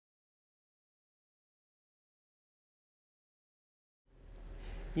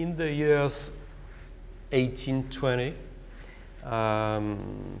In the years 1820, a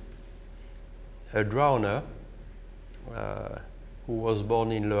drowner who was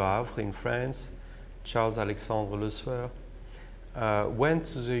born in Le Havre in France, Charles Alexandre Le Sueur, went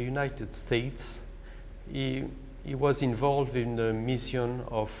to the United States. He was involved in the mission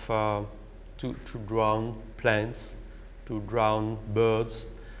of to drown plants, to drown birds,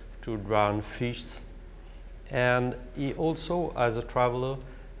 to drown fish, and he also, as a traveler,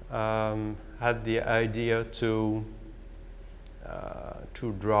 had the idea to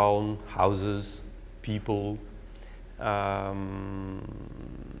drown houses, people,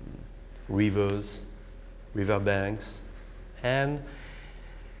 rivers, riverbanks, and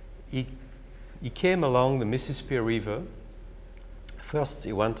he came along the Mississippi River. First,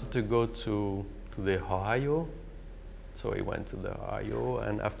 he wanted to go to the Ohio, so he went to the Ohio,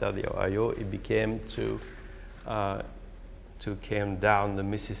 and after the Ohio, he came down the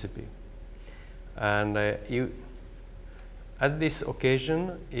Mississippi. And at this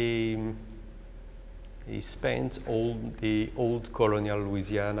occasion, he spent all the old colonial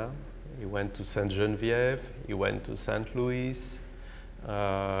Louisiana. He went to Sainte Geneviève, he went to St. Louis,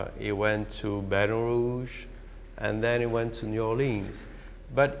 he went to Baton Rouge, and then he went to New Orleans.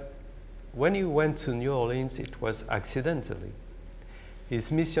 But when he went to New Orleans, it was accidentally.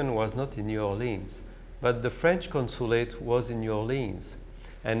 His mission was not in New Orleans, but the French consulate was in New Orleans,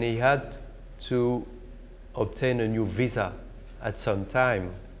 and he had to obtain a new visa at some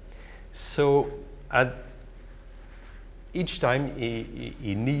time. So at each time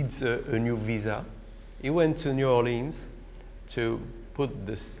he needs a new visa, he went to New Orleans to put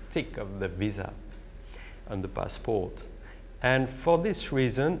the stick of the visa on the passport. And for this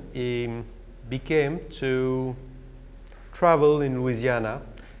reason, he became to travel in Louisiana,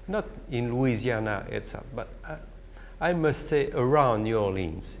 not in Louisiana itself, but I must say around New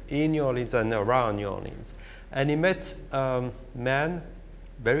Orleans, in New Orleans and around New Orleans. And he met a man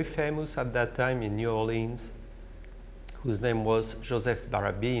very famous at that time in New Orleans, whose name was Joseph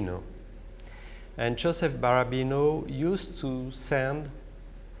Barabino. And Joseph Barabino used to send,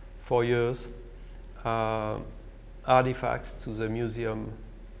 for years, artifacts to the museum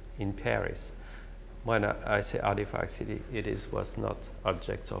in Paris. When I say artifacts, it was not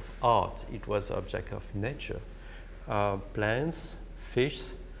objects of art, it was object of nature. Plants,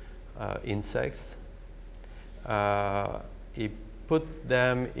 fish, insects. He put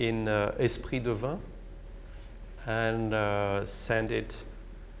them in esprit de vin and sent it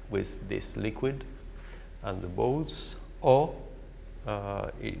with this liquid on the boats, or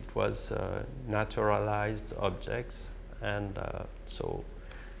it was naturalized objects, and so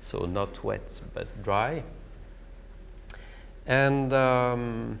not wet but dry. And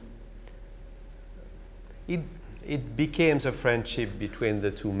it became a friendship between the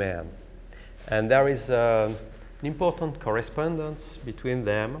two men. And there is an important correspondence between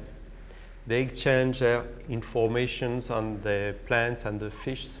them. They exchange their informations on the plants and the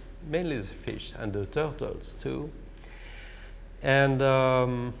fish, mainly the fish and the turtles too. And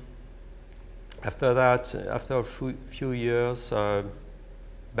after that, after a few years,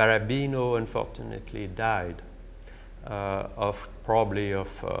 Barabino unfortunately died probably of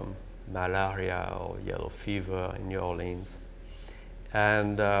malaria or yellow fever in New Orleans.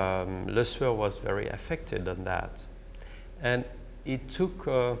 And Le Sueur was very affected on that. And he took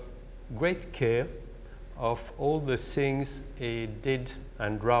great care of all the things he did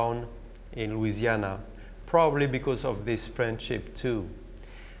and drowned in Louisiana, probably because of this friendship too.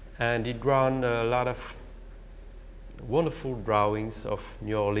 And he drowned a lot of wonderful drawings of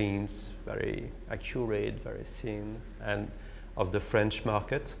New Orleans, very accurate, very thin, and of the French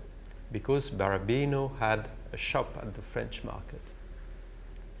market, because Barabino had a shop at the French market.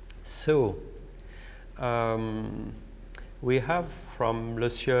 So we have from Le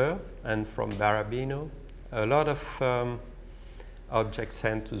Sueur and from Barabino a lot of objects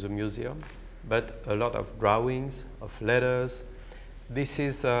sent to the museum, but a lot of drawings, of letters. This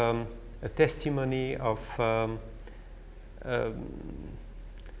is a testimony of a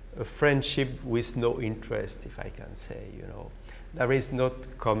friendship with no interest, if I can say, you know. There is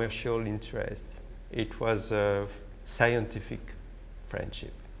not commercial interest. It was a scientific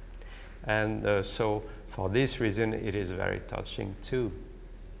friendship. And so for this reason, it is very touching too.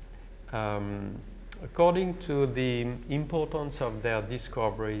 According to the importance of their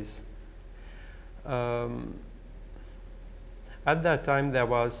discoveries, at that time there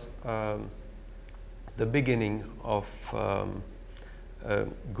was the beginning of a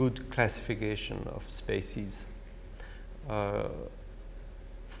good classification of species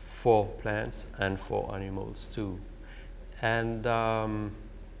for plants and for animals too. And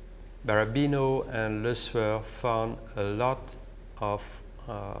Barabino and Lesueur found a lot of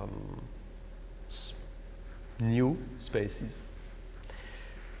new species,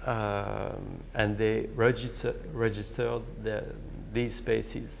 and they registered these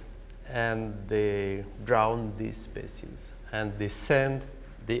species, and they drowned these species, and they sent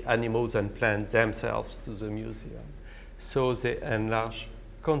the animals and plants themselves to the museum. So they enlarged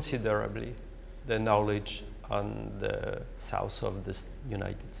considerably the knowledge on the south of the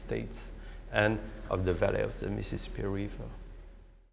United States and of the valley of the Mississippi River.